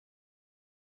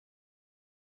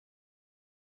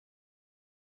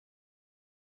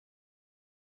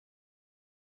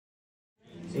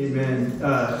Amen.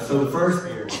 So the first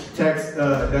text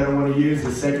that I want to use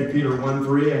is 2 Peter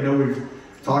 1:3. I know we've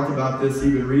talked about this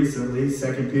even recently.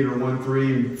 2 Peter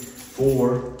 1:3 and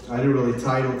 4. I didn't really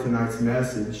title tonight's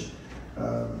message.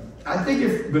 I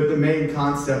think but the main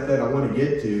concept that I want to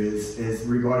get to is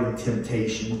regarding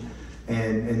temptation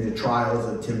and the trials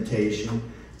of temptation.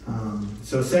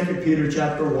 So 2 Peter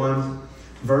chapter 1,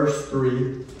 verse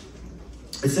 3.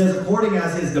 It says, according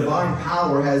as his divine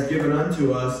power has given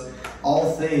unto us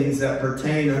all things that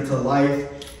pertain unto life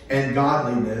and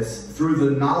godliness, through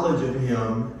the knowledge of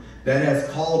him that has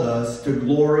called us to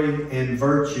glory and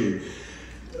virtue.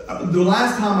 The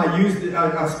last time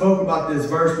I spoke about this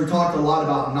verse, we talked a lot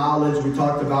about knowledge. We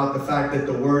talked about the fact that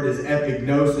the word is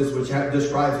epignosis, which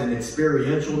describes an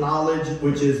experiential knowledge,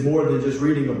 which is more than just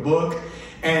reading a book.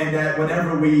 And that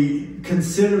whenever we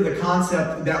consider the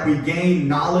concept that we gain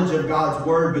knowledge of God's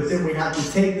word, but then we have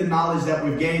to take the knowledge that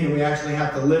we've gained and we actually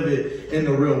have to live it in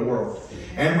the real world.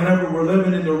 And whenever we're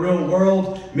living in the real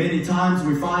world, many times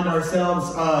we find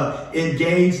ourselves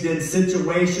engaged in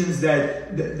situations that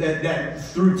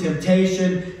through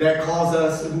temptation that cause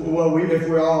us, well, if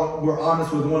we're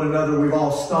honest with one another, we've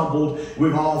all stumbled,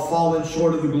 we've all fallen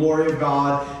short of the glory of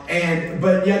God.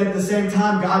 But yet at the same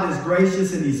time, God is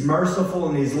gracious and he's merciful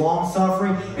and he's long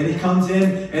suffering, and he comes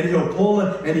in and he'll pull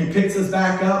it and he picks us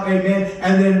back up. Amen.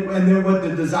 And then what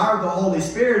the desire of the Holy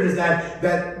Spirit is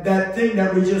that thing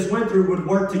that we just went through would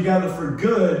work together for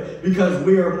good, because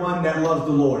we are one that loves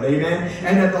the Lord. Amen.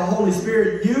 And that the Holy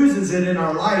Spirit uses it in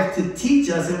our life to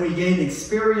teach us, and we gain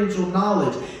experiential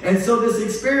knowledge. And so this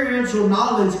experiential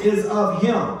knowledge is of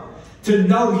him, to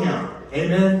know him.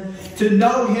 Amen. To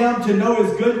know him, to know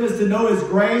his goodness, to know his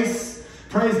grace.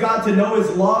 Praise God, to know his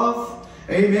love.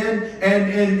 Amen.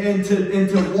 And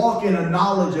to walk in a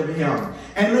knowledge of him.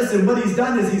 And listen, what he's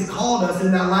done is he's called us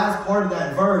in that last part of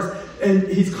that verse, and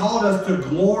he's called us to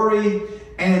glory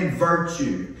and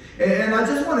virtue. And I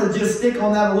just want to stick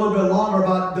on that a little bit longer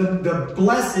about the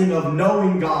blessing of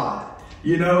knowing God.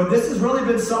 You know, this has really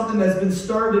been something that's been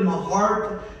stirred in my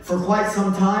heart for quite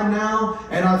some time now,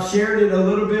 and I've shared it a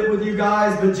little bit with you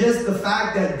guys, but just the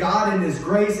fact that God in his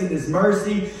grace and his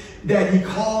mercy, that he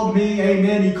called me,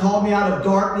 amen, he called me out of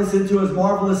darkness into his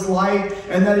marvelous light,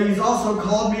 and that he's also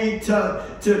called me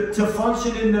to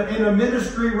function in a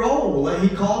ministry role. He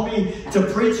called me to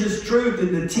preach his truth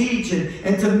and to teach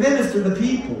and to minister to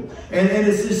people. And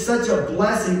it's just such a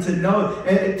blessing to know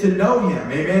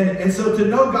him, amen. And so to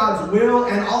know God's will,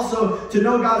 and also to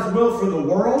know God's will for the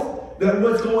world, that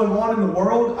what's going on in the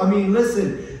world. I mean,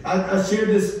 listen, I shared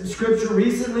this scripture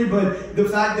recently, but the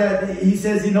fact that he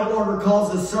says he no longer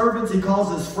calls us servants, he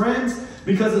calls us friends,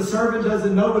 because a servant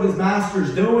doesn't know what his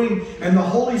master's doing. And the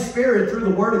Holy Spirit, through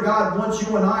the Word of God, wants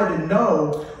you and I to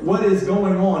know what is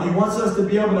going on. He wants us to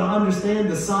be able to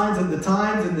understand the signs of the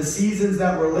times and the seasons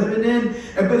that we're living in.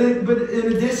 But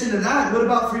in addition to that, what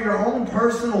about for your own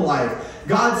personal life?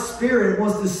 God's Spirit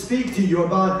wants to speak to you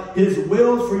about his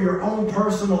will for your own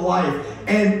personal life.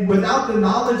 And without the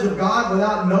knowledge of God,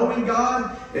 without knowing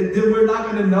God, then we're not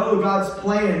going to know God's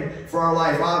plan for our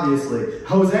life, obviously.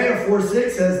 Hosea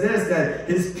 4:6 says this, that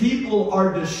his people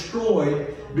are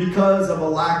destroyed because of a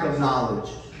lack of knowledge.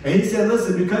 And he said,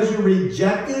 listen, because you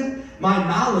rejected my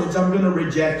knowledge, I'm going to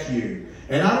reject you.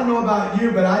 And I don't know about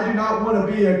you, but I do not want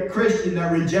to be a Christian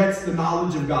that rejects the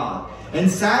knowledge of God. And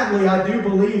sadly, I do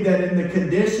believe that in the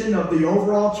condition of the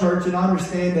overall church, and I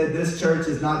understand that this church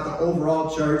is not the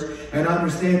overall church, and I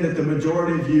understand that the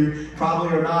majority of you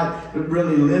probably are not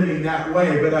really living that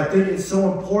way, but I think it's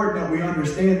so important that we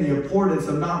understand the importance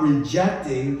of not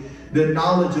rejecting the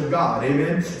knowledge of God.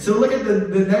 Amen. So look at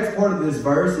the next part of this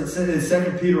verse. It says in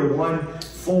 2 Peter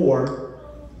 1:4,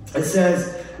 it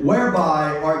says,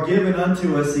 whereby are given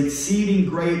unto us exceeding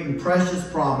great and precious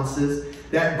promises,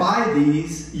 that by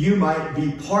these you might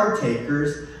be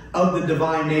partakers of the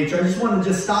divine nature. I just want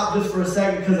to stop just for a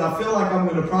second, because I feel like I'm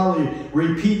going to probably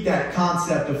repeat that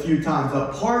concept a few times.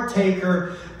 A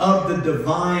partaker of the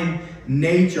divine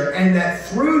nature. And that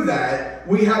through that,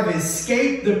 we have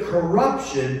escaped the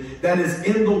corruption that is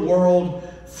in the world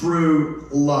through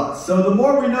lust. So the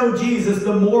more we know Jesus,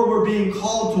 the more we're being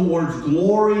called towards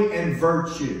glory and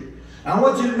virtue. And I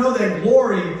want you to know that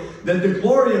the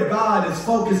glory of God is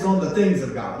focused on the things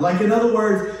of God. Like, in other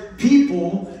words,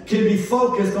 people can be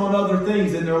focused on other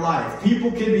things in their life.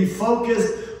 People can be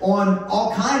focused on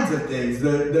all kinds of things,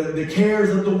 the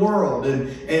cares of the world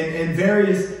and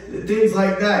various things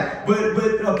like that. But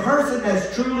a person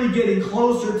that's truly getting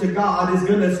closer to God is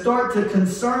going to start to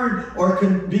concern or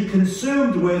be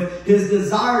consumed with his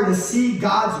desire to see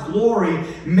God's glory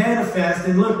manifest.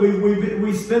 And look,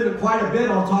 we spend quite a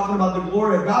bit on talking about the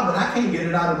glory of God, but I can't get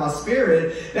it out of my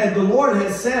spirit that the Lord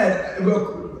has said,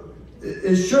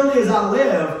 as surely as I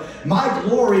live, my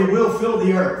glory will fill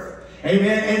the earth.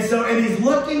 Amen. And he's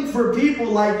looking for people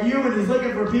like you, and he's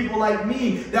looking for people like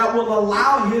me that will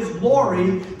allow his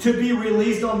glory to be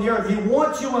released on the earth. He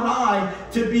wants you and I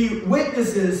to be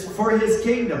witnesses for his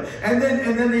kingdom. And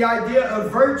then the idea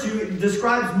of virtue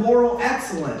describes moral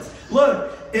excellence.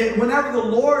 Look, whenever the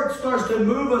Lord starts to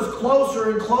move us closer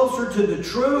and closer to the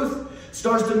truth,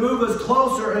 starts to move us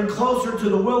closer and closer to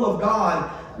the will of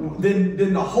God, then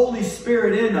the Holy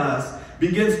Spirit in us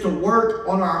begins to work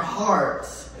on our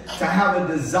hearts to have a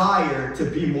desire to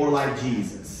be more like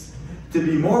Jesus. To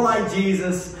be more like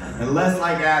Jesus and less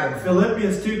like Adam.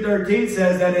 Philippians 2:13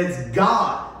 says that it's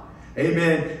God,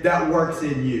 amen, that works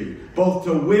in you, both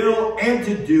to will and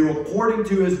to do according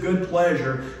to his good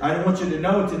pleasure. I want you to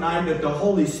know tonight that the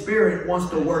Holy Spirit wants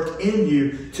to work in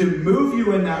you to move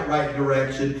you in that right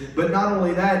direction, but not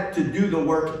only that, to do the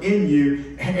work in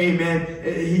you, amen,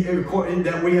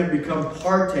 that we have become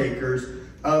partakers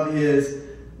of his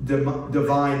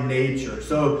divine nature.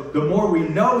 So the more we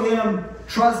know him,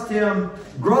 trust him,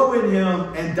 grow in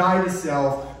him, and die to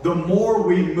self, the more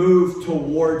we move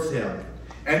towards him.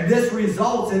 And this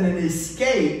results in an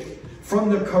escape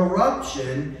from the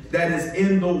corruption that is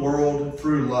in the world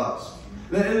through lust.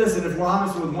 Listen, if we're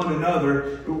honest with one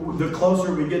another, the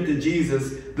closer we get to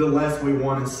Jesus, the less we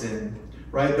want to sin.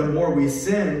 Right? The more we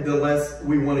sin, the less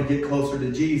we want to get closer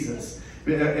to Jesus.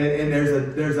 And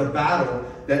there's a battle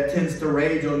that tends to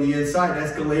rage on the inside.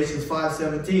 That's Galatians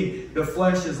 5:17. The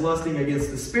flesh is lusting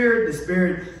against the spirit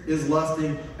is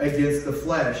lusting against the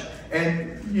flesh.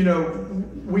 And you know,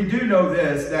 we do know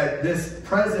this, that this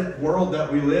present world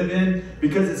that we live in,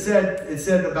 because it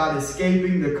said about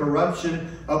escaping the corruption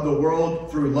of the world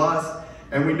through lust.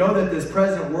 And we know that this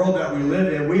present world that we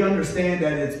live in, we understand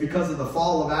that it's because of the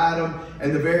fall of Adam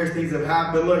and the various things that have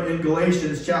happened. But look, in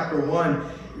Galatians chapter 1,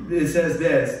 it says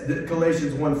this,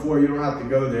 Galatians 1:4, you don't have to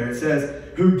go there. It says,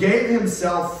 who gave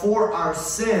himself for our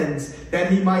sins that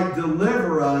he might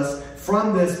deliver us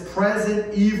from this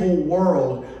present evil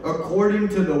world according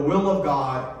to the will of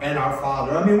God and our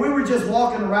Father. I mean, we were just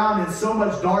walking around in so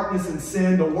much darkness and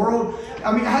sin. The world,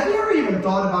 I mean, have you ever even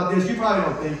thought about this? You probably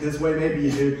don't think this way. Maybe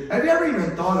you do. Have you ever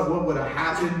even thought of what would have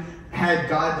happened had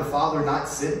God the Father not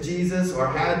sent Jesus, or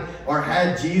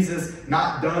had Jesus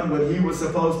not done what he was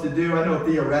supposed to do? I know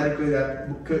theoretically that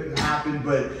couldn't happen,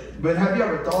 but have you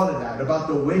ever thought of that, about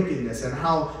the wickedness and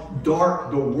how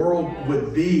dark the world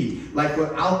would be, like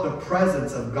without the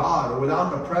presence of God, or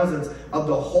without the presence of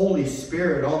the Holy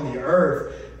Spirit on the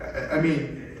earth? I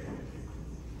mean,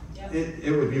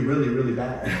 it would be really, really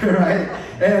bad, right?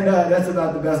 And that's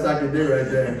about the best I can do right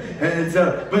there. And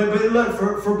so, but look,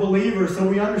 for believers, so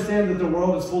we understand that the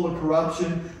world is full of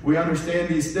corruption. We understand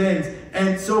these things.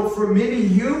 And so for many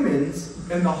humans,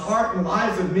 in the heart and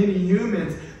lives of many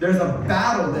humans, there's a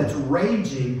battle that's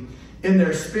raging in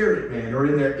their spirit man, or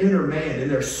in their inner man, in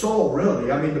their soul,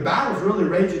 really. I mean, the battle's really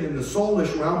raging in the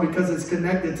soulish realm because it's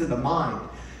connected to the mind.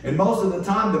 And most of the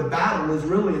time, the battle is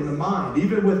really in the mind.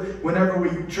 Even whenever we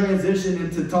transition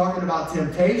into talking about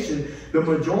temptation, the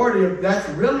majority of that's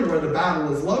really where the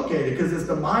battle is located, because it's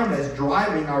the mind that's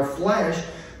driving our flesh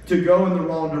to go in the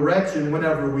wrong direction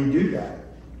whenever we do that.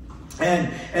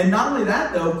 And not only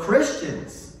that, though,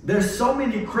 Christians. There's so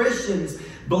many Christians,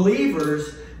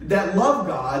 believers, that love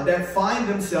God, that find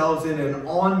themselves in an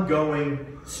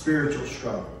ongoing spiritual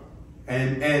struggle.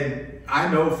 And I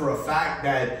know for a fact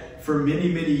that for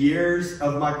many, many years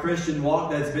of my Christian walk,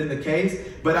 that's been the case.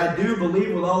 But I do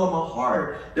believe with all of my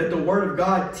heart that the Word of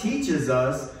God teaches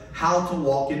us how to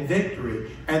walk in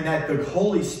victory, and that the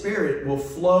Holy Spirit will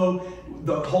flow,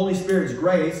 the Holy Spirit's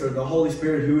grace, or the Holy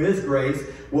Spirit who is grace,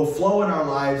 will flow in our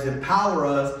lives, empower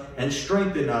us, and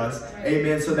strengthen us,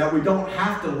 amen, so that we don't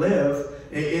have to live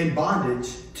in bondage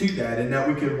to that, and that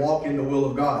we can walk in the will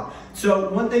of God. So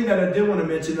one thing that I did want to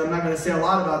mention, I'm not going to say a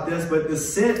lot about this, but the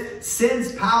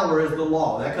sin's power is the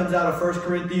law. That comes out of 1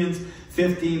 Corinthians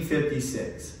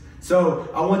 15:56. So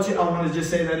I want to just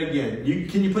say that again.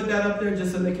 Can you put that up there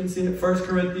just so they can see it? 1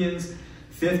 Corinthians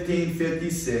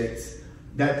 15:56,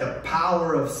 that the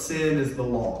power of sin is the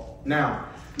law. Now,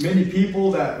 many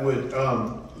people that would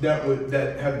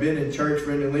that have been in church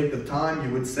for any length of time,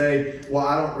 you would say, well,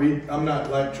 I'm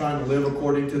not like trying to live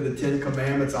according to the 10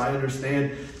 commandments. I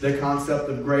understand the concept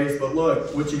of grace. But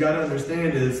look, what you got to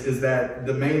understand is that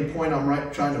the main point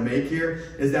I'm trying to make here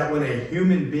is that when a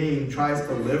human being tries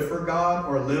to live for God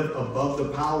or live above the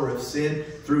power of sin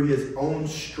through his own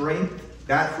strength,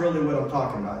 that's really what I'm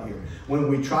talking about here. When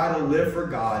we try to live for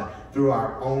God through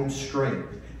our own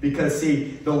strength. Because,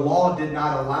 see, the law did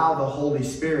not allow the Holy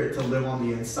Spirit to live on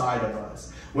the inside of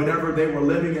us. Whenever they were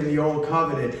living in the Old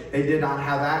Covenant, they did not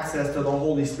have access to the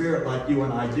Holy Spirit like you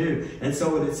and I do. And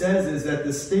so what it says is that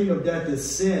the sting of death is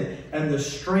sin, and the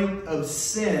strength of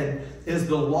sin is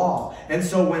the law. And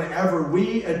so whenever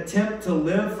we attempt to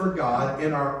live for God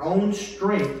in our own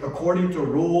strength, according to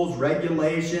rules,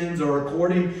 regulations, or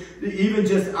according to even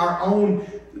just our own...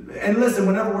 And listen,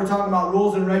 whenever we're talking about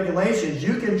rules and regulations,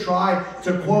 you can try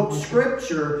to quote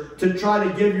scripture to try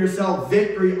to give yourself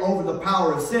victory over the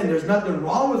power of sin. There's nothing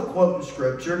wrong with quoting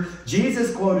scripture.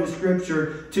 Jesus quoted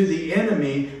scripture to the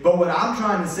enemy. But what I'm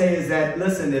trying to say is that,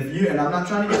 listen, if you, and I'm not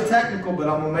trying to get technical, but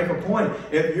I'm going to make a point.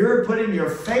 If you're putting your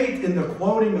faith in the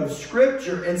quoting of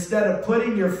scripture instead of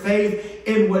putting your faith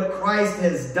in what Christ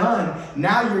has done,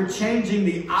 now you're changing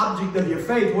the object of your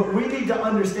faith. What we need to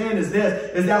understand is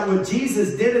this, is that what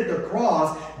Jesus did at the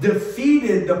cross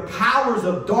defeated the powers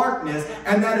of darkness,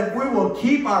 and that if we will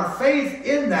keep our faith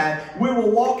in that, we will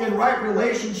walk in right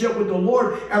relationship with the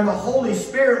Lord, and the Holy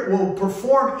Spirit will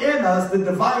perform in us the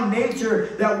divine nature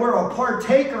that we're a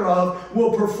partaker of,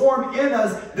 will perform in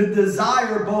us the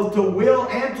desire both to will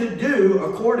and to do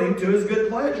according to his good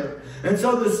pleasure. And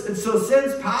so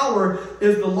sin's power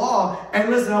is the law. And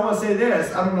listen, I want to say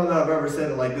this. I don't know that I've ever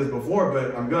said it like this before,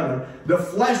 but I'm gonna. The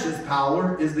flesh's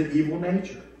power is the evil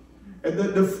nature.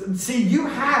 See, you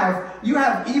have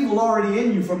evil already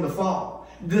in you from the fall.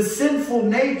 The sinful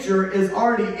nature is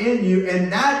already in you,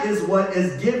 and that is what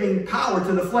is giving power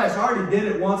to the flesh. I already did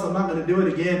it once. I'm not going to do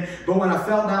it again. But when I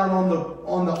fell down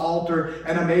on the altar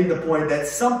and I made the point that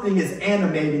something is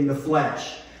animating the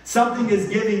flesh. Something is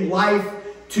giving life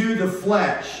to the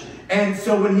flesh. And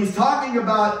so when he's talking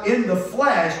about in the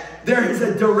flesh, there is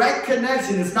a direct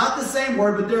connection. It's not the same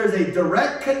word, but there is a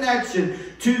direct connection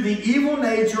to the evil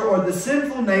nature or the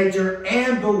sinful nature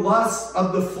and the lust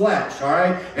of the flesh. All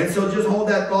right. And so just hold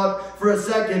that thought for a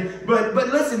second. But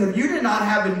listen, if you did not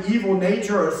have an evil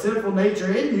nature or a sinful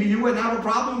nature in you, you wouldn't have a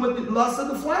problem with the lust of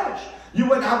the flesh. You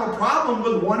wouldn't have a problem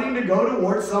with wanting to go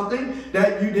towards something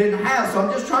that you didn't have. So I'm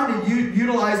just trying to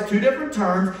utilize two different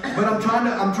terms, but I'm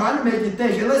trying to make you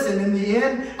think. And listen, in the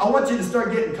end, I want you to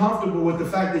start getting comfortable with the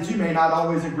fact that you may not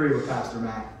always agree with Pastor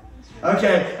Matt.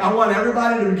 Okay, I want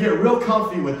everybody to get real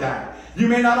comfy with that. You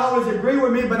may not always agree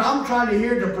with me, but I'm trying to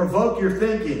here to provoke your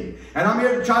thinking. And I'm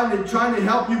here trying to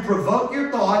help you provoke your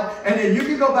thought. And then you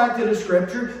can go back to the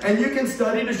scripture and you can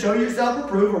study to show yourself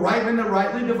approved, a workman that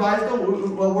rightly divides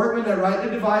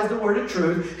the word of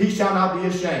truth. He shall not be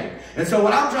ashamed. And so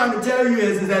what I'm trying to tell you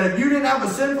is that if you didn't have a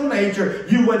sinful nature,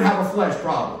 you wouldn't have a flesh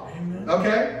problem. Amen.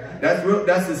 Okay?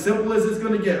 That's as simple as it's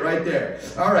going to get right there.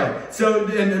 All right. So,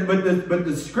 but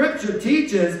the scripture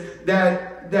teaches that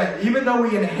even though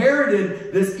we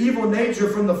inherited this evil nature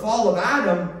from the fall of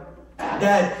Adam,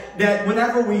 that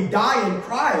whenever we die in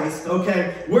Christ,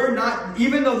 okay, we're not,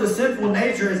 even though the sinful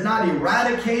nature is not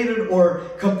eradicated or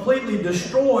completely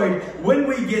destroyed, when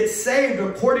we get saved,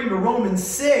 according to Romans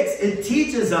 6, it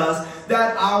teaches us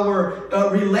that our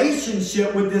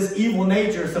relationship with this evil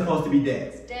nature is supposed to be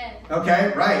dead. It's dead.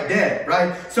 Okay, right, dead,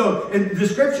 right? So the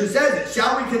scripture says it.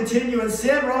 Shall we continue in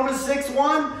sin? Romans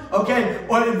 6:1. Okay,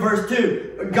 or in verse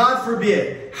 2. God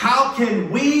forbid. How can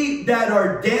we that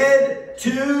are dead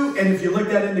to, and if you look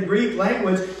at it in the Greek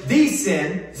language, the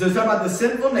sin, so it's talking about the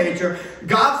sinful nature,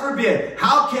 God forbid,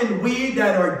 how can we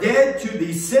that are dead to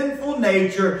the sinful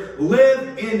nature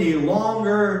live any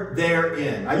longer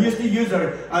therein? I used to use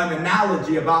an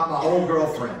analogy about my old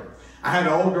girlfriend. I had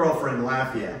an old girlfriend,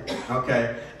 Lafayette,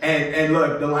 okay? And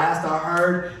look, the last I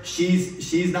heard,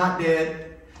 she's not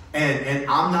dead, and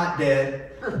I'm not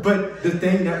dead, but the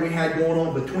thing that we had going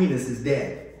on between us is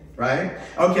dead. Right?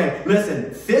 Okay,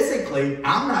 listen, physically,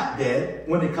 I'm not dead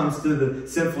when it comes to the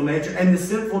sinful nature, and the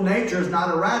sinful nature is not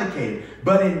eradicated.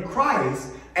 But in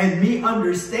Christ, and me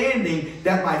understanding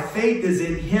that my faith is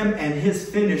in him and his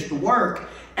finished work,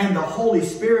 and the Holy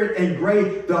Spirit and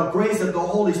the grace of the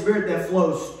Holy Spirit that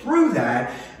flows through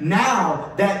that,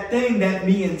 now that thing that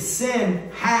me and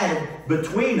sin had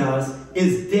between us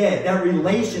is dead. That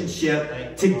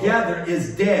relationship together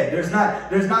is dead. There's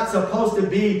not supposed to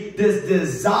be this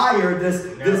desire, this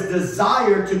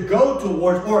desire to go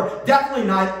towards, or definitely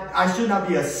not, I should not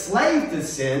be a slave to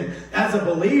sin as a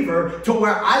believer, to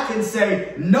where I can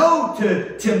say no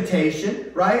to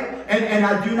temptation, right? And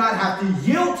I do not have to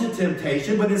yield to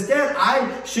temptation, but instead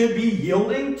I should be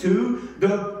yielding to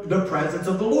the presence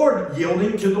of the Lord,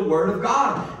 yielding to the Word of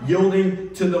God,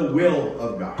 yielding to the will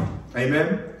of God.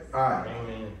 Amen? All right.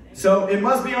 Amen. So it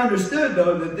must be understood,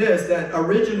 though, that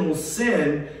original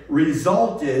sin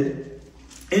resulted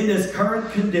in this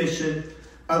current condition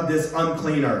of this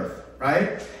unclean earth,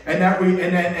 right? And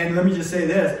let me just say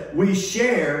this: we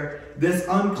share this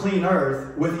unclean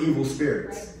earth with evil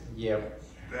spirits. Yep.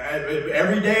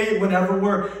 Every day, when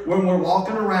we're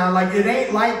walking around, like, it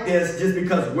ain't like this just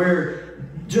because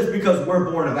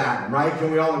we're born of Adam, right?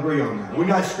 Can we all agree on that? We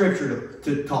got scripture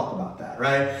to talk about that,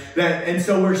 right? And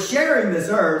so we're sharing this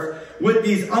earth with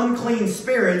these unclean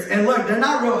spirits, and look, they're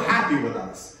not real happy with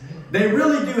us. They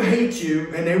really do hate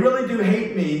you, and they really do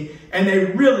hate me, and they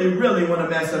really, really want to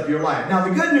mess up your life. Now,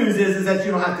 the good news is that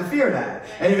you don't have to fear that.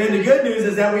 And the good news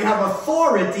is that we have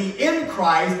authority in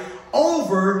Christ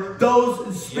over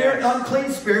those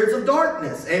unclean spirits of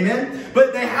darkness. Amen?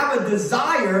 But they have a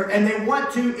desire, and they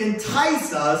want to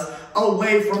entice us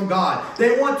away from God.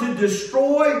 They want to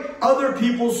destroy other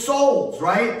people's souls,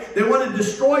 right? They want to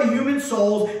destroy human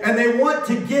souls, and they want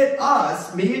to get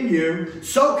us, me and you,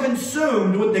 so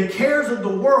consumed with the cares of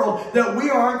the world that we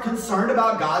aren't concerned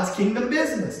about God's kingdom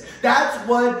business. That's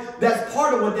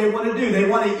part of what they want to do. They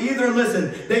want to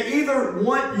they either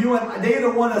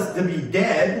want us to be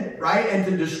dead, right, and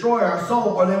to destroy our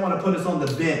soul, or they want to put us on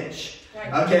the bench.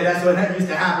 Okay, that's what used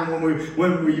to happen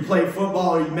when we played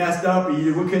football, or you messed up, or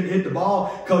we couldn't hit the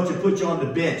ball. Coach would put you on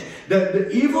the bench. The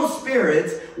evil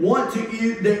spirits want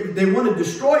to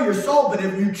destroy your soul, but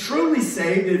if you're truly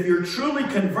saved, if you're truly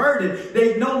converted,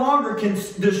 they no longer can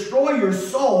destroy your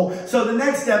soul. So the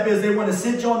next step is they want to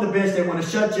sit you on the bench, they want to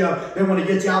shut you up, they want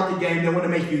to get you out the game, they want to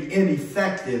make you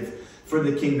ineffective for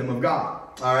the kingdom of God.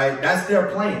 All right, that's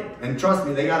their plan, and trust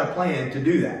me, they got a plan to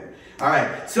do that. All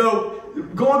right, so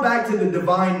going back to the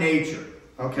divine nature,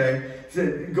 okay?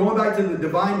 So going back to the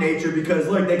divine nature, because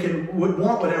look, they would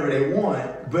want whatever they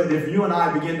want, but if you and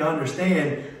I begin to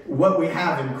understand what we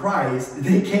have in Christ,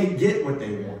 they can't get what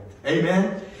they want.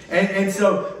 Amen? And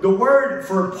so the word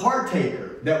for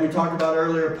partaker that we talked about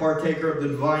earlier, partaker of the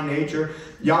divine nature,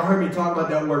 y'all heard me talk about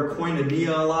that word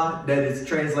koinonia a lot, that is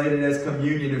translated as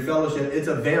communion and fellowship. It's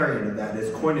a variant of that. It's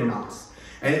koinonos.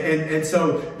 And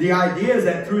so the idea is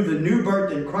that through the new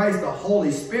birth in Christ, the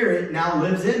Holy Spirit now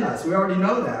lives in us. We already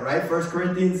know that, right? 1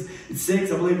 Corinthians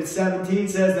 6, I believe it's 17,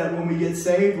 says that when we get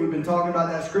saved, we've been talking about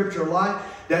that scripture a lot,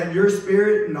 that your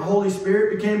spirit and the Holy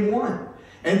Spirit became one.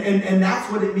 And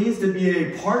that's what it means to be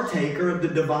a partaker of the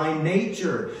divine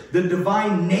nature. The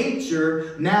divine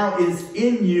nature now is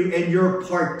in you, and you're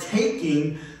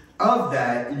partaking of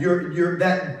that.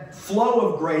 That flow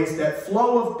of grace, that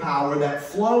flow of power, that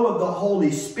flow of the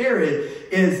Holy Spirit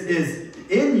is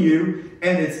in you,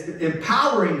 and it's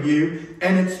empowering you,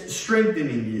 and it's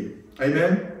strengthening you.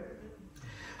 Amen?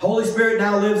 Holy Spirit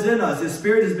now lives in us. His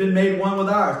Spirit has been made one with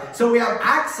ours. So we have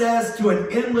access to an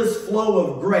endless flow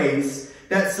of grace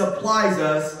that supplies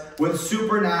us with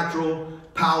supernatural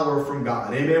power from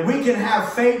God. Amen. We can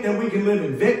have faith that we can live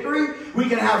in victory. We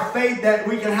can have faith that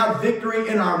we can have victory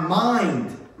in our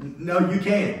mind. No, you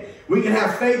can't. We can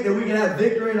have faith that we can have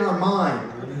victory in our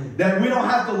mind. That we don't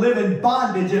have to live in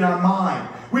bondage in our mind.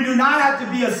 We do not have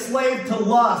to be a slave to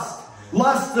lust.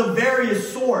 Lusts of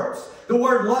various sorts. The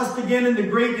word lust again in the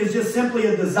Greek is just simply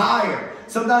a desire.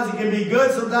 Sometimes it can be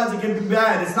good, sometimes it can be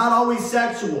bad. It's not always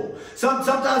sexual.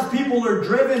 Sometimes people are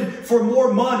driven for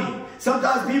more money.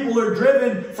 Sometimes people are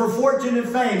driven for fortune and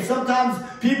fame. Sometimes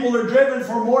people are driven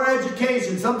for more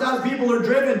education. Sometimes people are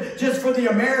driven just for the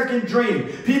American dream.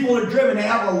 People are driven. They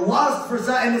have a lust for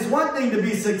something. And it's one thing to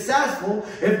be successful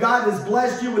if God has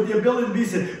blessed you with the ability to be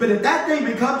successful. But if that thing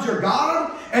becomes your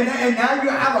God, and now you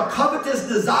have a covetous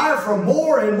desire for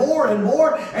more and more and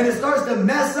more, and it starts to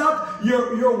mess up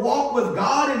your walk with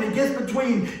God, and it gets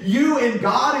between you and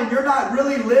God, and you're not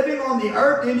really living on the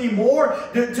earth anymore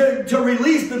to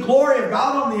release the glory of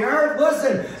God on the earth.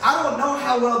 Listen, I don't know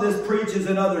how well this preaches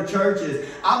in other churches.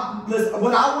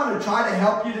 What I want to try to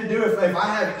help you to do, if I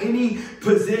have any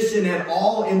position at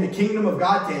all in the kingdom of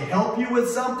God to help you with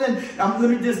something, let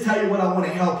me just tell you what I want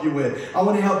to help you with. I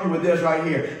want to help you with this right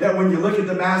here. That when you look at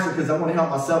the master, because I want to help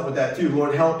myself with that too.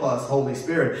 Lord, help us, Holy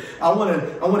Spirit. I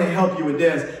want to help you with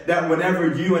this. That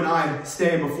whenever you and I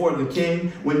stand before the King,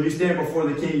 when you stand before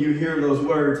the King, you hear those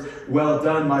words, well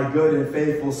done, my good and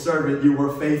faithful servant. You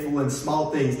were faithful in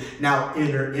small things. Now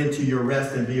enter into your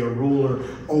rest and be a ruler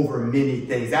over many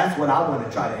things. That's what I want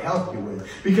to try to help you with.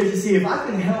 Because you see, if I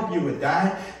can help you with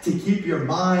that, to keep your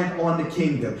mind on the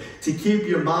kingdom, to keep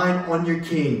your mind on your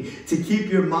King, to keep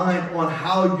your mind on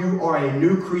how you are a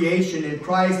new creation in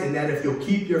Christ, and that if you'll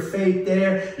keep your faith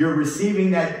there, you're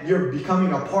receiving that, you're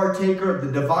becoming a partaker of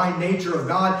the divine nature of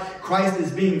God. Christ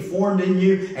is being formed in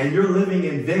you, and you're living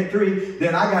in victory.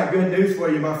 Then I got good news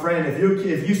for you, my friend.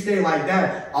 If you stay like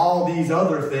that, all these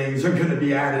other things are going to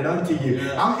be added unto you.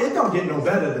 It don't get no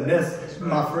better than this,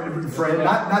 my friend.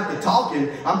 Not the talking.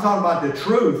 I'm talking about the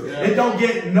truth. It don't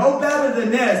get no better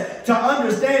than this to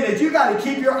understand that you got to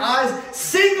keep your eyes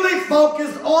singly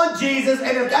focused on Jesus.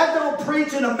 And if that don't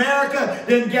preach in America,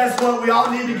 then guess what? We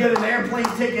all need to get an airplane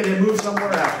ticket and move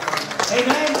somewhere else.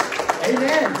 Amen.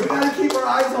 Amen. We got to keep our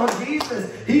eyes on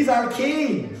Jesus. He's our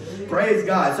King. Praise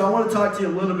God. So I want to talk to you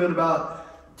a little bit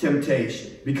about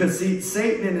temptation. Because see,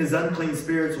 Satan and his unclean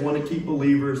spirits want to keep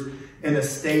believers in a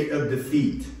state of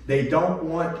defeat. They don't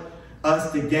want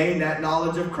us to gain that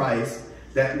knowledge of Christ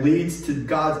that leads to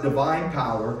God's divine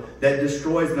power, that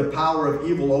destroys the power of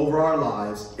evil over our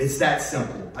lives. It's that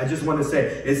simple. I just want to say,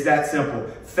 it's that simple.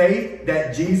 Faith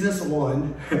that Jesus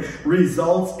won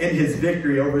results in his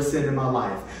victory over sin in my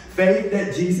life. Faith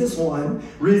that Jesus won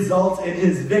results in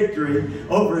his victory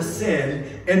over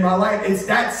sin in my life. It's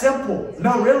that simple.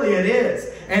 No, really it is.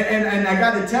 And I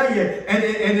got to tell you,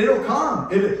 and it'll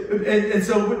come. And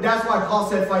so that's why Paul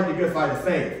said, fight the good fight of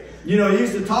faith. You know, he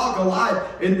used to talk a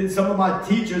lot, and some of my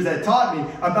teachers that taught me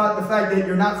about the fact that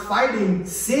you're not fighting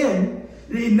sin.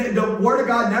 The Word of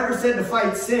God never said to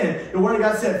fight sin. The Word of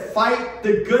God said, fight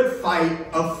the good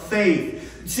fight of faith.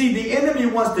 See, the enemy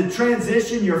wants to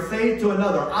transition your faith to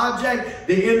another object.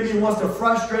 The enemy wants to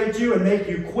frustrate you and make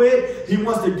you quit. He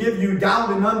wants to give you doubt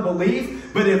and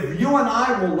unbelief. But if you and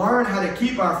I will learn how to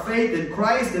keep our faith in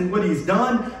Christ and what he's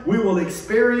done, we will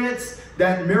experience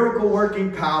that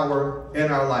miracle-working power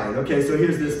in our life. Okay, so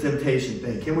here's this temptation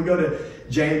thing. Can we go to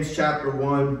James chapter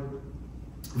 1,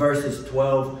 verses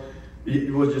 12?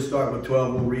 We'll just start with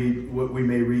 12. We'll read what we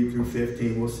may read through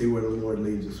 15. We'll see where the Lord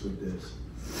leads us with this.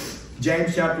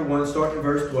 James chapter 1, starting in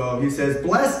verse 12, he says,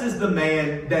 blessed is the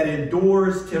man that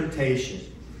endures temptation.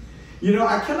 You know,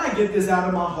 I cannot get this out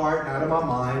of my heart and out of my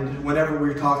mind whenever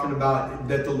we're talking about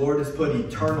that the Lord has put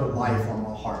eternal life on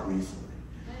my heart recently.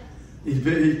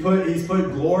 He's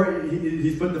put glory,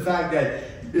 he's put the fact that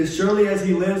as surely as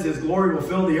he lives, his glory will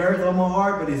fill the earth on my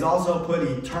heart, but he's also put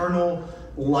eternal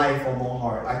life on my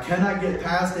heart. I cannot get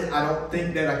past it. I don't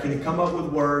think that I can come up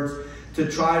with words to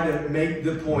try to make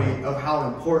the point of how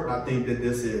important I think that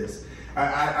this is.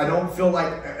 I don't feel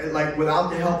like without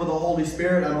the help of the Holy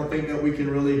Spirit, I don't think that we can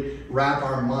really wrap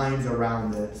our minds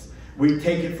around this. We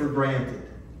take it for granted.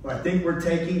 I think we're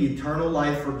taking eternal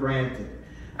life for granted.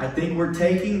 I think we're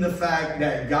taking the fact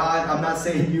that God, I'm not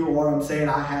saying you or I'm saying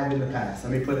I have in the past.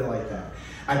 Let me put it like that.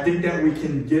 I think that we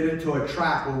can get into a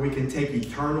trap where we can take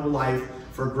eternal life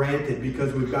for granted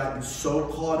because we've gotten so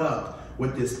caught up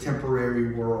with this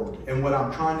temporary world. And what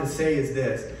I'm trying to say is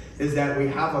this, is that we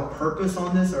have a purpose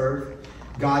on this earth.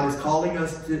 God is calling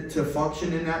us to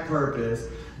function in that purpose.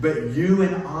 But you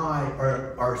and I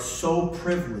are so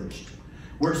privileged.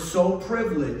 We're so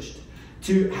privileged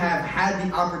to have had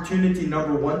the opportunity,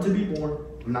 number one, to be born.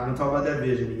 I'm not going to talk about that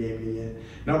vision he gave me yet.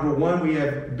 Number one, we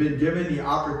have been given the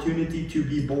opportunity to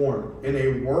be born in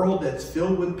a world that's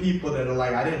filled with people that are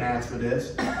like, I didn't ask for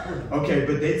this. Okay,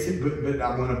 but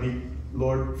I want to be,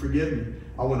 Lord, forgive me.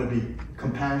 I want to be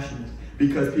compassionate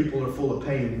because people are full of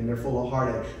pain and they're full of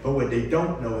heartache. But what they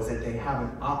don't know is that they have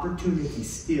an opportunity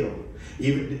still,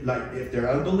 even like if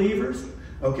they're unbelievers,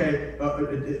 okay,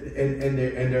 and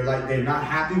they're not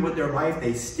happy with their life,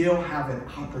 they still have an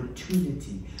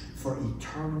opportunity for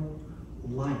eternal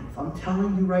life. I'm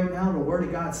telling you right now, the Word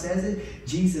of God says it.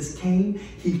 Jesus came,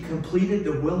 he completed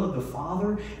the will of the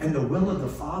Father, and the will of the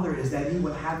Father is that he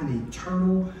would have an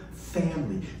eternal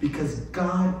family because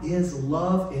God is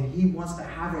love and he wants to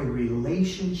have a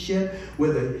relationship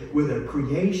with a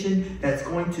creation that's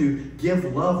going to give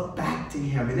love back to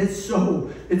him. And it's so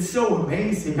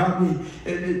amazing. I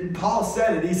mean, Paul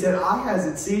said it. He said, eye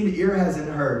hasn't seen, ear hasn't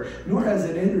heard, nor has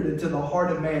it entered into the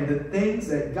heart of man the things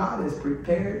that God has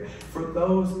prepared for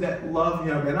those that love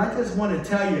him. And I just want to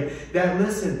tell you that,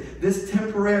 listen, this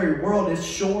temporary world is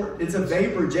short. It's a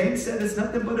vapor. James said it's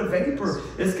nothing but a vapor.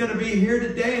 It's going to be here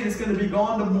today and it's going to be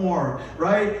gone tomorrow,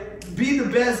 right? Be the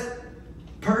best,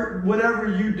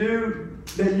 whatever you do,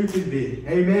 that you can be.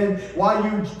 Amen. While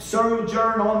you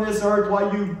sojourn on this earth,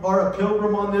 while you are a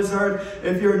pilgrim on this earth,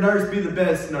 if you're a nurse, be the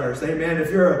best nurse. Amen.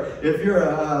 If you're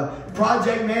a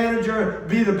project manager,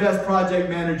 be the best project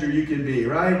manager you can be,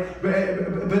 right?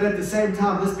 But at the same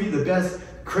time, let's be the best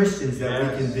Christians that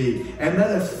we can be. And let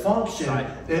us function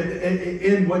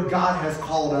in what God has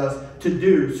called us to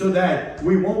do so that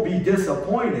we won't be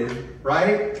disappointed,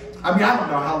 right? I mean, I don't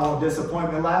know how long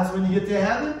disappointment lasts when you get to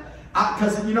heaven.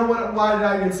 Because you know what? Why did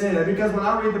I even say that? Because when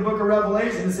I read the book of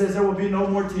Revelation, it says there will be no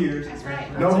more tears,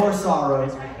 no more sorrow,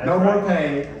 no more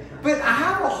pain. But I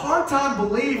have a hard time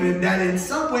believing that in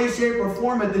some way, shape, or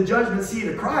form at the judgment seat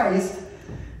of Christ,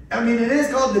 I mean, it is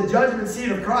called the judgment seat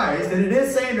of Christ, and it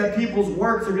is saying that people's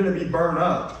works are going to be burned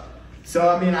up. So,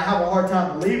 I mean, I have a hard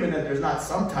time believing that there's not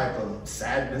some type of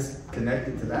sadness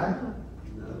connected to that.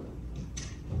 No.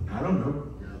 I don't know.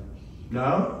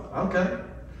 No? Okay.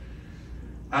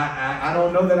 I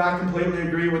don't know that I completely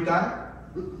agree with that.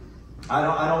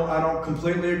 I don't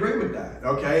completely agree with that.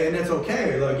 Okay, and it's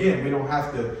okay. Again, we don't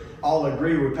have to all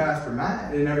agree with Pastor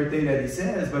Matt and everything that he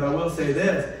says, but I will say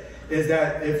this, is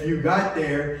that if you got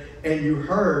there and you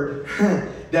heard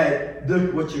that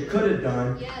look what you could have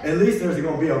done, at least there's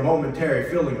going to be a momentary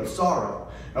feeling of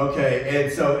sorrow. Okay,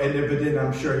 but then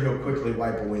I'm sure he'll quickly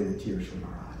wipe away the tears from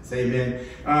our eyes. Amen.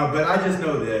 But I just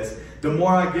know this, the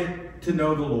more I get to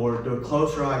know the Lord, the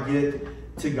closer I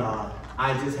get to God,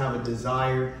 I just have a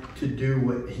desire to do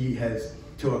what he has,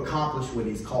 to accomplish what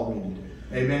he's called me to do.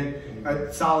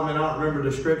 Amen. Solomon, I don't remember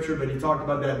the scripture, but he talked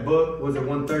about that book. Was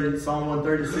it Psalm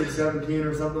 136, 17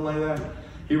 or something like that?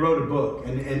 He wrote a book,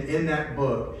 and in that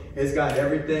book, it's got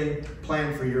everything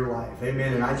planned for your life.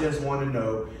 Amen. And I just want to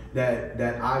know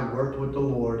that I worked with the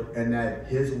Lord and that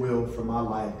his will for my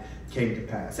life came to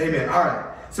pass. Amen. All right.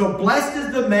 So blessed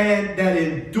is the man that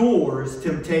endures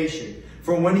temptation.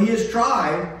 For when he is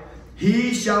tried,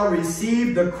 he shall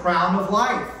receive the crown of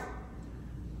life,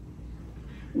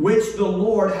 which the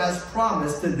Lord has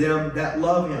promised to them that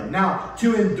love him. Now,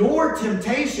 to endure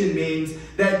temptation means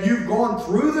that you've gone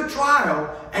through the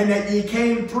trial and that you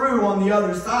came through on the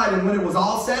other side. And when it was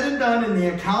all said and done and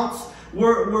the accounts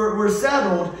were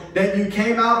settled, that you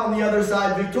came out on the other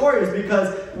side victorious.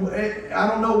 Because I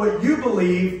don't know what you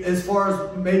believe as far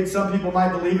as maybe some people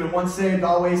might believe in once saved,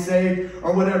 always saved,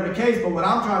 or whatever the case. But what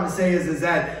I'm trying to say is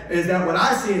that what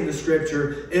I see in the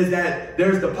scripture is that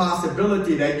there's the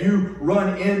possibility that you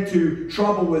run into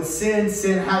trouble with sin.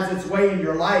 Sin has its way in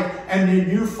your life, and then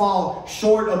you fall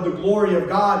short of the glory of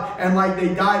God. And like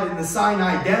they died in the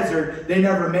Sinai desert, they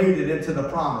never made it into the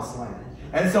promised land.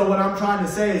 And so what I'm trying to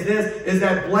say is this, is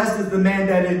that blessed is the man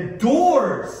that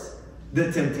endures the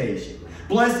temptation.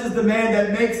 Blessed is the man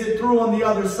that makes it through on the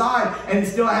other side and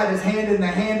still had his hand in the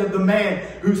hand of the man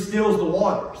who stills the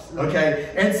waters.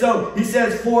 Okay? And so he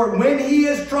says, for when he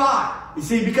is tried, you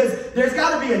see, because there's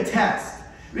got to be a test.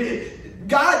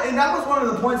 God, and that was one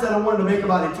of the points that I wanted to make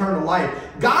about eternal life.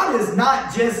 God is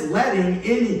not just letting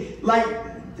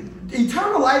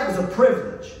eternal life is a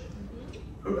privilege.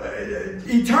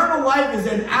 Eternal life is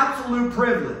an absolute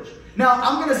privilege. Now,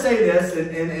 I'm going to say this,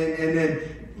 and then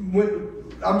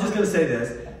I'm just going to say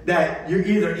this, that you're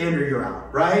either in or you're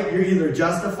out, right? You're either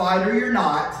justified or you're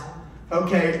not,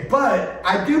 okay? But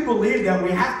I do believe that we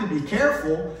have to be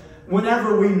careful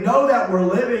whenever we know that we're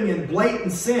living in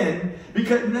blatant sin,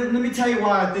 because let me tell you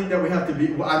why I think that we have to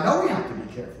be, well, I know we have to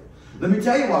be careful. Let me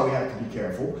tell you why we have to be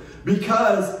careful,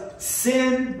 because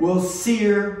sin will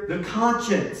sear the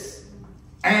conscience.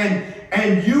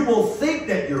 And you will think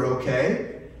that you're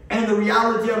okay, and the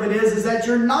reality of it is that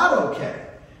you're not okay.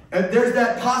 There's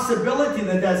that possibility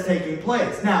that that's taking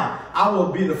place. Now, I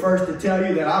will be the first to tell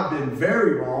you that I've been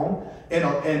very wrong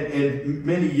in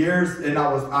many years, and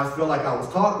I feel like I was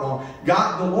taught wrong.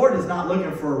 God, the Lord is not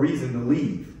looking for a reason to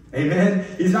leave. Amen.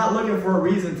 He's not looking for a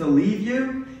reason to leave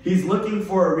you. He's looking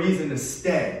for a reason to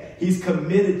stay. He's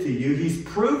committed to you. He's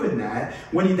proven that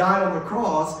when he died on the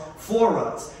cross for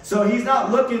us. So he's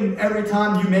not looking every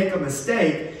time you make a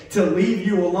mistake to leave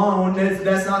you alone.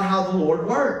 That's not how the Lord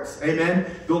works. Amen.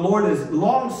 The Lord is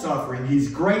long-suffering.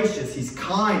 He's gracious. He's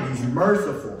kind. He's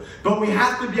merciful. But we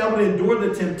have to be able to endure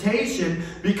the temptation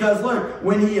because, look,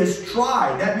 when he is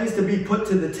tried, that means to be put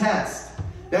to the test.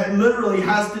 That literally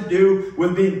has to do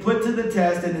with being put to the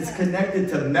test, and it's connected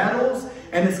to metals,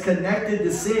 and it's connected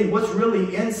to seeing what's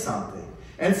really in something.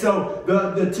 And so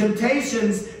the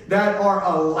temptations that are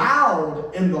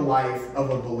allowed in the life of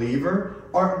a believer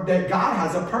are that God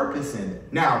has a purpose in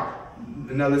it. Now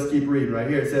let's keep reading right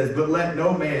here. It says, but let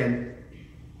no man...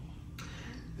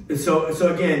 So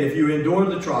again, if you endure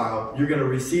the trial, you're going to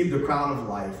receive the crown of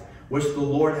life, which the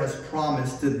Lord has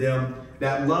promised to them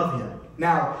that love him.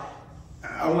 Now,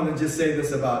 I want to just say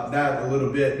this about that a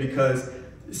little bit, because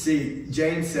see,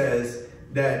 James says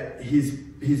that he's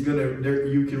gonna,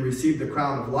 you can receive the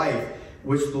crown of life,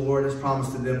 which the Lord has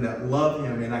promised to them that love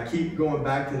him. And I keep going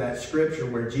back to that scripture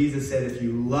where Jesus said, if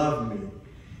you love me,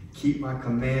 keep my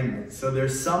commandments. So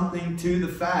there's something to the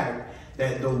fact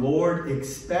that the Lord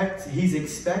he's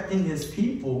expecting his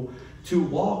people to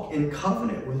walk in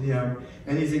covenant with him.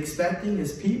 And he's expecting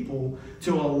his people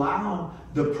to allow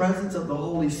the presence of the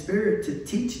Holy Spirit to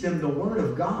teach them the Word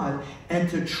of God and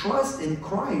to trust in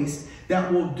Christ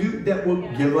that will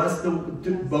give us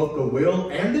both the will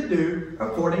and the do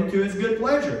according to his good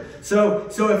pleasure. So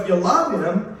if you love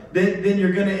him, then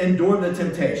you're going to endure the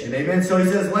temptation. Amen. So he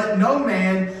says, let no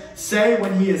man say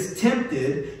when he is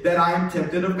tempted that I am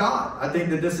tempted of God. I think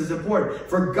that this is important.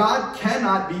 For God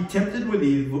cannot be tempted with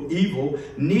evil,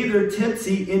 neither tempts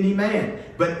he any man.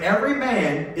 But every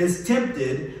man is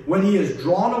tempted when he is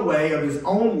drawn away of his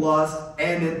own lust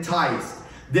and enticed.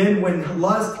 Then when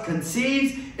lust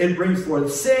conceives, it brings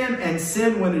forth sin, and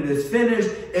sin, when it is finished,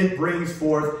 it brings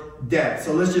forth death.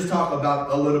 So let's just talk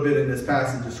about a little bit in this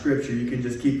passage of scripture. You can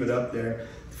just keep it up there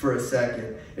for a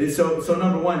second. And so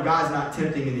number one, God's not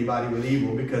tempting anybody with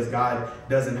evil, because God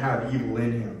doesn't have evil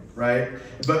in him, right?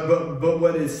 But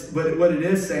what it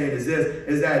is saying is this,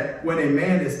 is that when a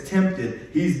man is tempted,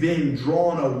 he's being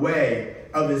drawn away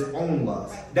of his own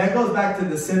lust. That goes back to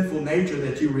the sinful nature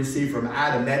that you received from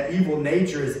Adam. That evil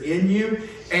nature is in you,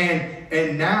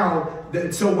 and now,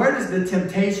 so where does the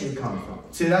temptation come from?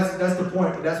 See, that's the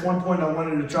point. That's one point I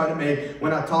wanted to try to make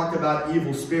when I talked about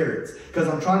evil spirits, because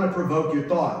I'm trying to provoke your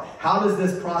thought. How does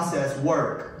this process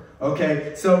work?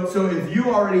 Okay, so if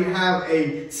you already have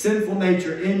a sinful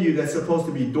nature in you that's supposed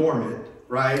to be dormant,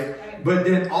 right? But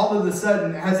then all of a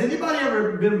sudden, has anybody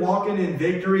ever been walking in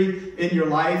victory in your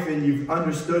life, and you've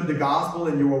understood the gospel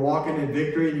and you were walking in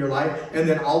victory in your life, and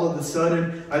then all of a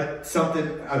sudden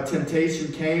a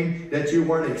temptation came that you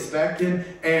weren't expecting,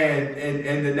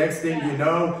 and the next thing you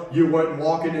know, you weren't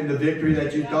walking in the victory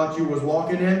that you thought you was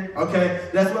walking in? Okay,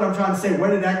 that's what I'm trying to say.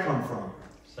 Where did that come from?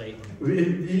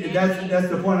 That's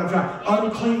the point I'm trying.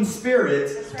 Unclean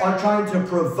spirits are trying to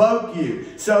provoke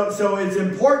you. So it's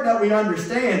important that we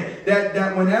understand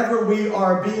that whenever we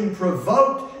are being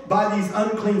provoked by these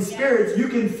unclean spirits, you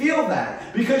can feel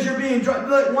that, because you're being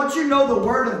look, once you know the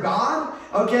Word of God,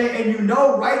 okay, and you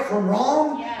know right from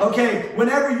wrong, okay,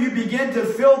 whenever you begin to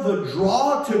feel the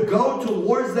draw to go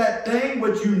towards that thing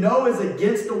which you know is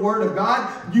against the Word of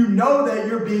God, you know that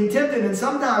you're being tempted. And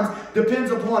sometimes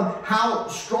depends upon how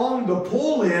strong the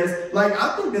pull is. Like,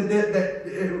 I think that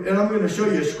and I'm going to show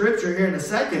you a scripture here in a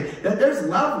second, that there's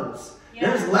levels.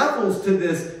 There's levels to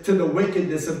this, to the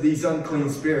wickedness of these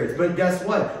unclean spirits. But guess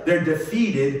what? They're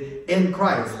defeated in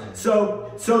Christ.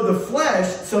 So the flesh,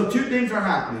 so two things are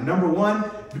happening. Number one,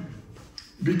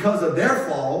 because of their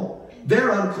fall,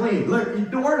 they're unclean. Look,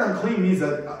 the word unclean means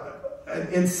an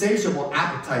insatiable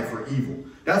appetite for evil.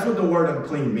 That's what the word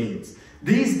unclean means.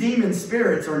 These demon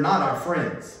spirits are not our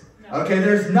friends. Okay,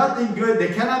 there's nothing good.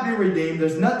 They cannot be redeemed.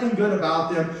 There's nothing good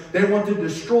about them. They want to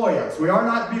destroy us. We are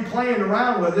not be playing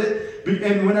around with it.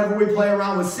 And whenever we play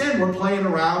around with sin, we're playing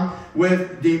around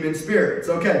with demon spirits.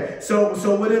 Okay, so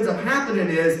what ends up happening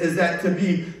is that to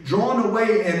be drawn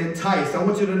away and enticed. I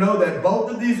want you to know that both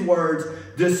of these words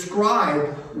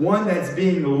describe one that's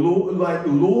being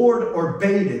lured or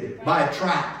baited by a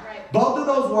trap. Both of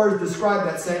those words describe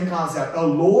that same concept. A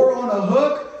lure on a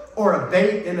hook or a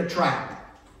bait in a trap.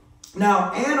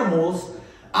 Now, animals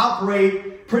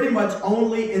operate pretty much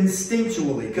only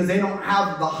instinctually, because they don't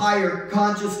have the higher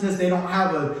consciousness. They don't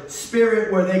have a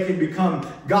spirit where they can become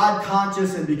God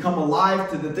conscious and become alive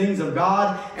to the things of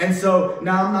God. And so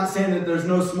now I'm not saying that there's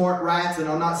no smart rats, and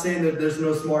I'm not saying that there's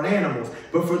no smart animals.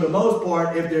 But for the most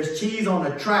part, if there's cheese on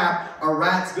a trap, a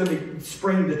rat's going to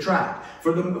spring the trap.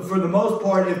 For the most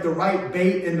part, if the right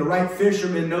bait and the right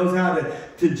fisherman knows how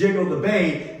to jiggle the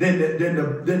bait, then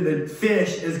the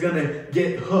fish is going to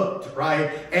get hooked,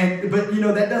 right? But you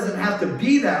know, that doesn't have to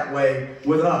be that way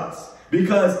with us,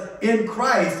 because in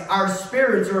Christ our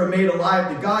spirits are made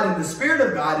alive to God, and the Spirit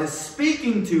of God is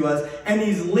speaking to us, and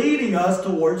He's leading us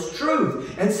towards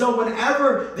truth. And so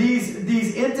whenever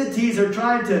these entities are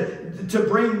trying to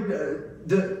bring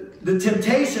the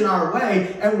temptation our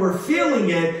way, and we're feeling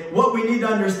it, what we need to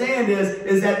understand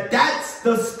is that that's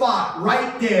the spot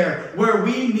right there where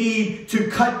we need to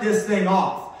cut this thing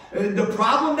off. The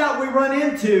problem that we run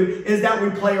into is that we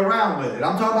play around with it.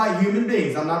 I'm talking about human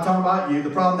beings. I'm not talking about you. The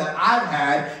problem that I've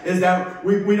had is that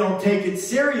we don't take it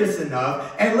serious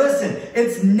enough. And listen,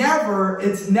 it's never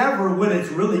what it's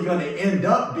really going to end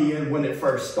up being when it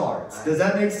first starts. Does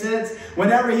that make sense?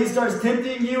 Whenever he starts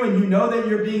tempting you and you know that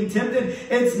you're being tempted,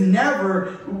 it's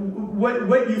never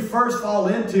what you first fall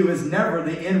into is never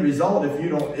the end result. If you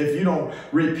don't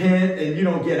repent and you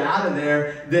don't get out of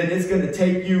there, then it's going to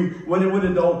take you. What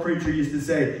did the old preacher used to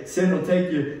say? Sin will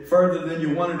take you further than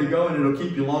you wanted to go, and it'll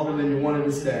keep you longer than you wanted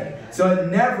to stay. So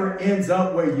it never ends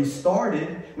up where you started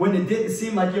when it didn't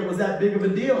seem like it was that big of a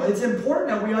deal. It's important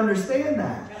that we understand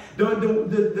that.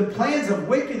 The plans of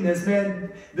wickedness,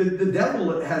 man, the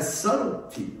devil has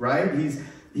subtlety, right?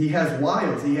 He has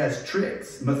wiles, he has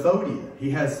tricks, methodia, he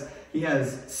has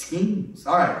schemes.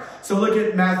 All right, so look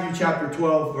at Matthew chapter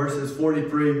 12, verses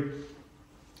 43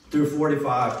 through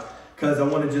 45, because I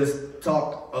want to just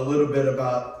talk a little bit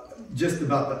about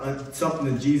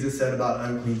something that Jesus said about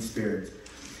unclean spirits.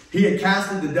 He had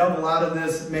casted the devil out of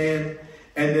this man,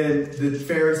 and then the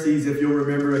Pharisees, if you'll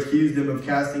remember, accused him of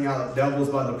casting out devils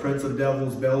by the prince of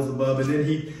devils, Beelzebub. And then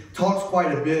he talks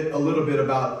a little bit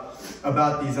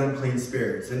about these unclean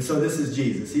spirits. And so this is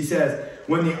Jesus. He says,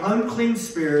 when the unclean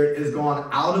spirit is gone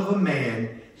out of a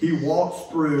man, he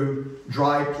walks through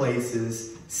dry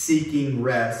places seeking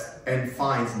rest and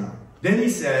finds none. Then he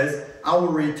says, I will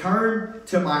return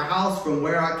to my house from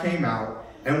where I came out.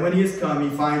 And when he has come,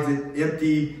 he finds it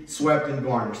empty, swept, and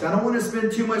garnished. I don't want to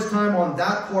spend too much time on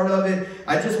that part of it.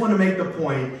 I just want to make the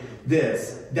point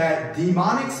that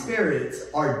demonic spirits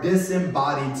are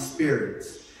disembodied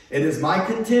spirits. It is my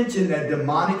contention that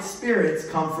demonic spirits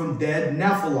come from dead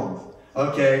Nephilim.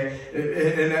 Okay,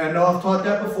 and I know I've taught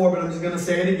that before, but I'm just going to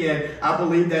say it again. I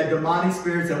believe that demonic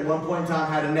spirits at one point in time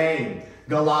had a name: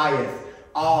 Goliath,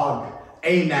 Og,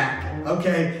 Anak.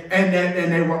 Okay,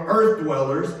 and they were earth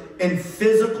dwellers in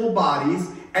physical bodies,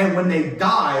 and when they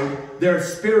died, their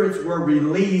spirits were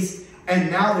released, and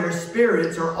now their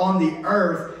spirits are on the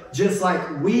earth just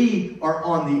like we are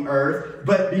on the earth.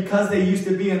 But because they used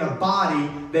to be in a body,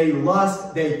 they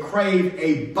crave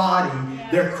a body.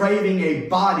 They're craving a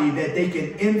body that they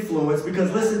can influence. Because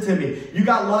listen to me, you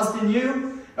got lust in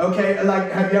you? Okay,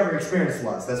 like, have you ever experienced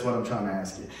lust? That's what I'm trying to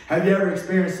ask you. Have you ever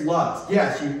experienced lust?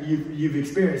 Yes, you've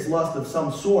experienced lust of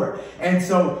some sort. And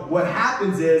so what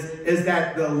happens is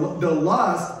that the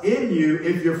lust in you,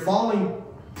 if you're falling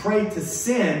prey to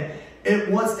sin,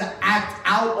 it wants to act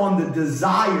out on the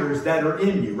desires that are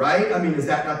in you, right? I mean, is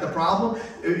that not the problem?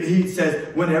 He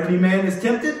says, when every man is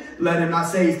tempted, let him not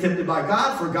say he's tempted by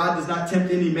God, for God does not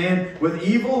tempt any man with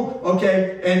evil.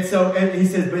 Okay, and he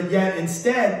says, but yet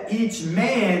instead, each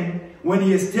man, when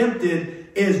he is tempted,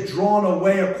 is drawn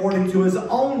away according to his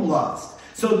own lust.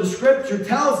 So the scripture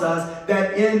tells us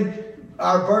that in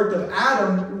our birth of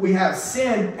Adam, we have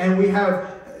sin, and we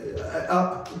have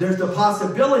there's the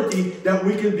possibility that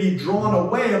we could be drawn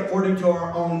away according to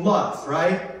our own lust,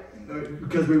 right?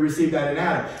 Because we received that in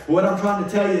Adam. But what I'm trying to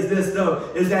tell you is this,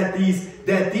 though, is that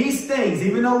these things,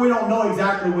 even though we don't know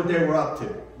exactly what they were up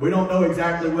to,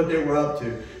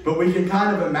 but we can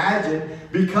kind of imagine,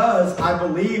 because I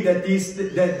believe that this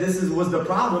was the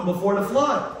problem before the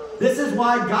flood. This is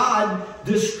why God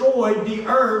destroyed the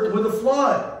earth with a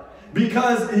flood.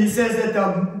 Because he says that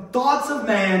the thoughts of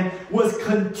man was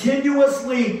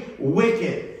continuously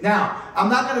wicked. Now, I'm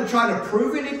not going to try to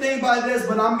prove anything by this,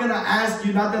 but I'm going to ask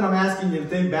you, not that I'm asking you to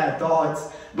think bad thoughts,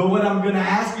 but what I'm going to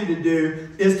ask you to do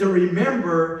is to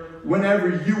remember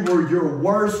whenever you were your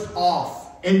worst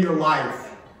off in your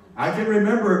life. I can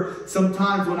remember some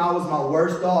times when I was my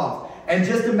worst off. And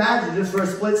just imagine, just for a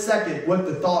split second, what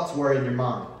the thoughts were in your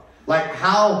mind. Like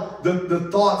how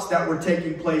the thoughts that were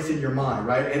taking place in your mind,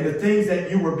 right? And the things that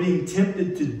you were being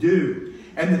tempted to do.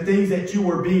 And the things that you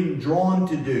were being drawn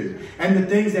to do. And the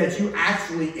things that you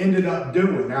actually ended up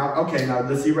doing. Now, okay, now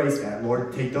let's erase that.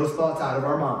 Lord, take those thoughts out of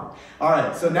our mind. All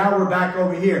right, so now we're back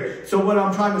over here. So what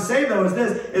I'm trying to say, though, is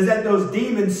this, is that those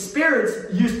demon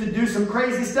spirits used to do some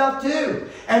crazy stuff, too.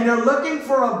 And they're looking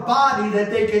for a body that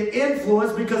they can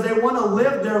influence because they want to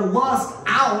live their lust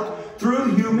out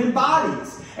through human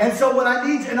bodies. And so what I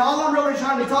need, and all I'm really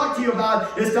trying to talk to you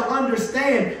about is to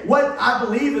understand what I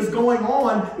believe is going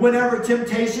on whenever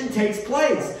temptation takes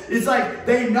place. It's like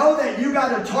they know that you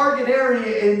got a target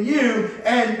area in you,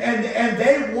 and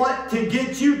they want to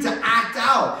get you to act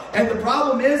out. And the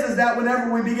problem is that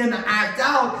whenever we begin to act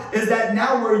out, is that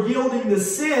now we're yielding to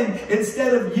sin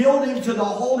instead of yielding to the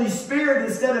Holy Spirit,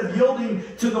 instead of yielding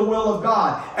to the will of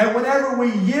God. And whenever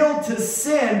we yield to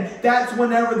sin, that's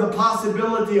whenever the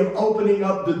possibility of opening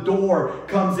up the door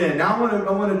comes in. Now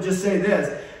I want to just say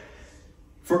this.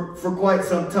 for quite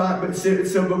some time.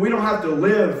 But we don't have to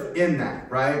live in that,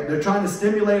 right? They're trying to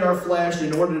stimulate our flesh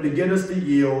in order to get us to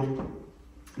yield.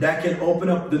 That can open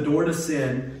up the door to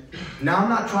sin. Now, I'm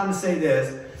not trying to say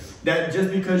this, that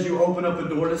just because you open up a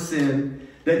door to sin,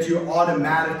 that you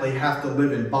automatically have to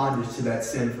live in bondage to that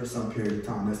sin for some period of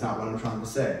time. That's not what I'm trying to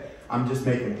say. I'm just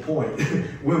making a point.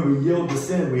 When we yield to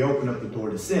sin, we open up the door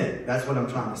to sin. That's what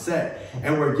I'm trying to say.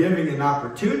 And we're giving an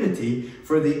opportunity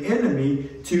for the enemy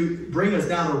to bring us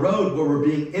down a road where we're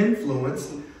being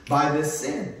influenced by this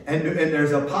sin. And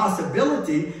there's a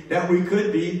possibility that we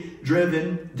could be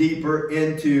driven deeper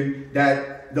into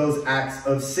those acts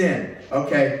of sin.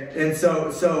 Okay, and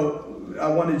so I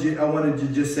wanted to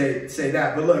just say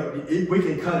that. But look, we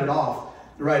can cut it off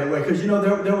right away, because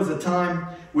there was a time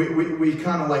we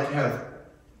kind of like have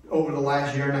over the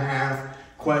last year and a half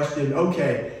questioned,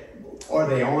 okay, are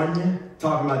they on you?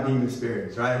 Talking about demon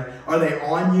spirits, right? Are they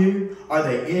on you? Are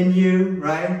they in you,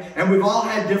 right? And we've all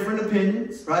had different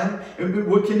opinions, right?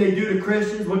 What can they do to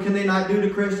Christians? What can they not do to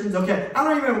Christians? Okay, I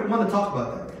don't even want to talk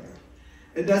about that right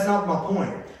now. That's not my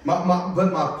point. But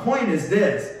my point is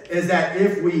this, is that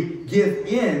if we give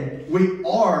in, we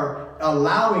are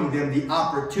allowing them the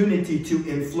opportunity to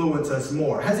influence us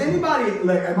more. Has anybody,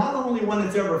 am I the only one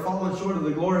that's ever fallen short of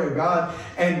the glory of God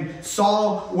and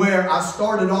saw where I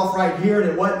started off right here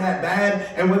and it wasn't that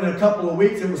bad, and within a couple of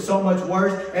weeks it was so much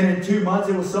worse, and in 2 months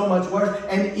it was so much worse,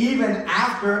 and even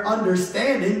after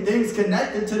understanding things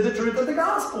connected to the truth of the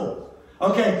gospel?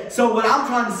 Okay, so what I'm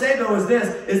trying to say though is this,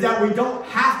 is that we don't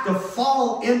have to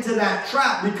fall into that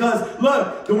trap, because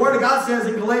look, the Word of God says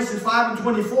in Galatians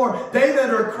 5:24, they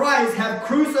that are Christ have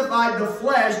crucified the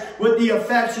flesh with the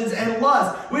affections and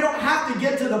lusts. We don't have to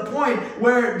get to the point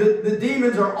where the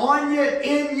demons are on you,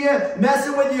 in you,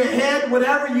 messing with your head,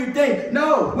 whatever you think.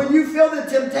 No, when you feel the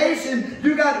temptation,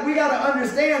 we got to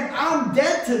understand, I'm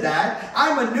dead to that.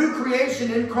 I'm a new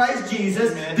creation in Christ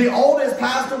Jesus. Amen. The old has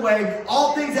passed away.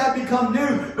 All things have become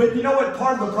new. But you know what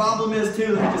part of the problem is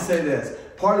too? Let me just say this.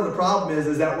 Part of the problem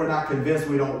is that we're not convinced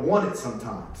we don't want it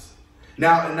sometimes.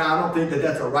 Now I don't think that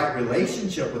that's a right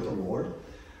relationship with the Lord.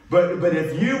 But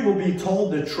if you will be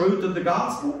told the truth of the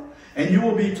gospel, and you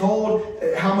will be told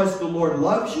how much the Lord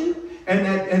loves you, and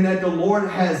that the Lord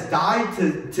has died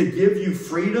to give you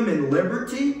freedom and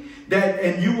liberty,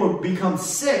 and you will become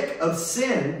sick of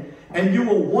sin, and you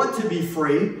will want to be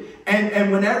free.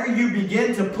 And whenever you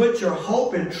begin to put your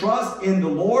hope and trust in the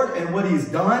Lord and what He's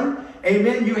done,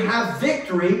 amen, you have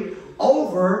victory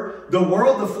over the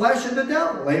world, the flesh, and the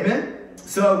devil. Amen.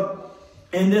 So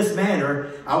in this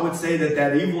manner, I would say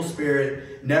that evil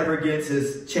spirit never gets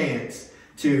his chance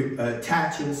to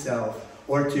attach himself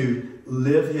or to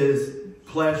live his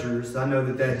pleasures. I know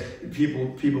that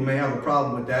people may have a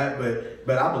problem with that,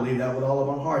 but I believe that with all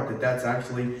of my heart, that that's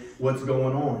actually what's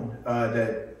going on,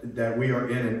 that we are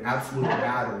in an absolute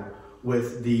battle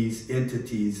with these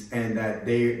entities, and that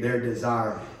their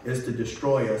desire is to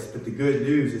destroy us. But the good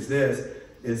news is this,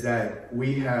 is that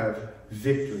we have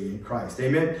victory in Christ.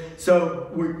 Amen.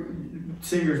 So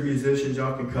singers, musicians,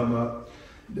 y'all can come up.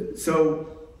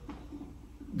 So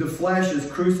the flesh is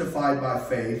crucified by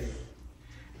faith,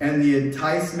 and the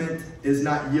enticement is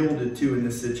not yielded to in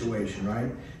this situation,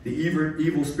 right? The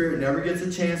evil spirit never gets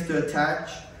a chance to attach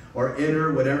or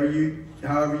enter,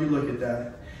 however you look at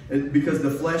that, because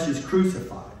the flesh is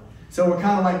crucified. So we're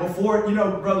kind of like before,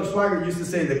 Brother Swagger used to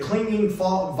say the clinging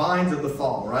vines of the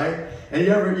fall, right? And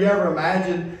you ever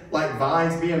imagine like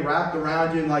vines being wrapped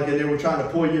around you, and they were trying to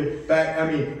pull you back?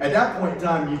 I mean, at that point in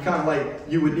time,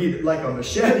 you would need like a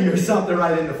machete or something,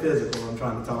 right, in the physical I'm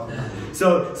trying to talk about.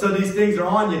 So these things are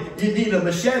on you. You need a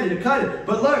machete to cut it.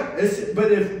 But look,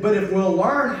 but if we'll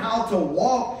learn how to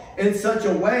walk in such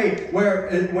a way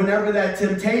where whenever that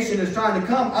temptation is trying to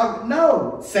come,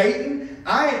 no, Satan,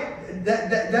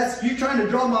 that's you trying to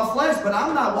draw my flesh, but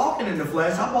I'm not walking in the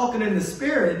flesh. I'm walking in the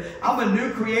Spirit. I'm a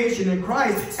new creation in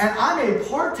Christ, and I'm a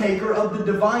partaker of the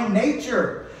divine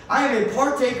nature. I am a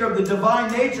partaker of the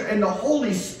divine nature, and the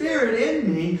Holy Spirit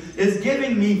in me is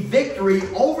giving me victory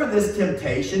over this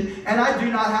temptation, and I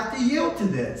do not have to yield to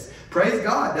this. Praise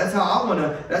God. That's how I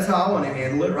want to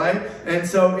handle it, right? And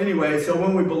so anyway, so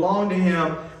when we belong to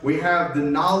Him, we have the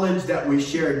knowledge that we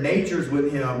share natures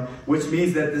with Him, which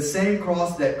means that the same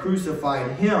cross that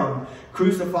crucified Him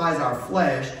crucifies our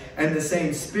flesh, and the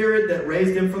same Spirit that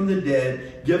raised Him from the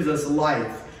dead gives us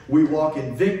life. We walk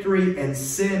in victory, and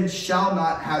sin shall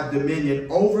not have dominion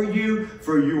over you,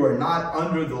 for you are not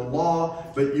under the law,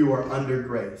 but you are under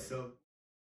grace. So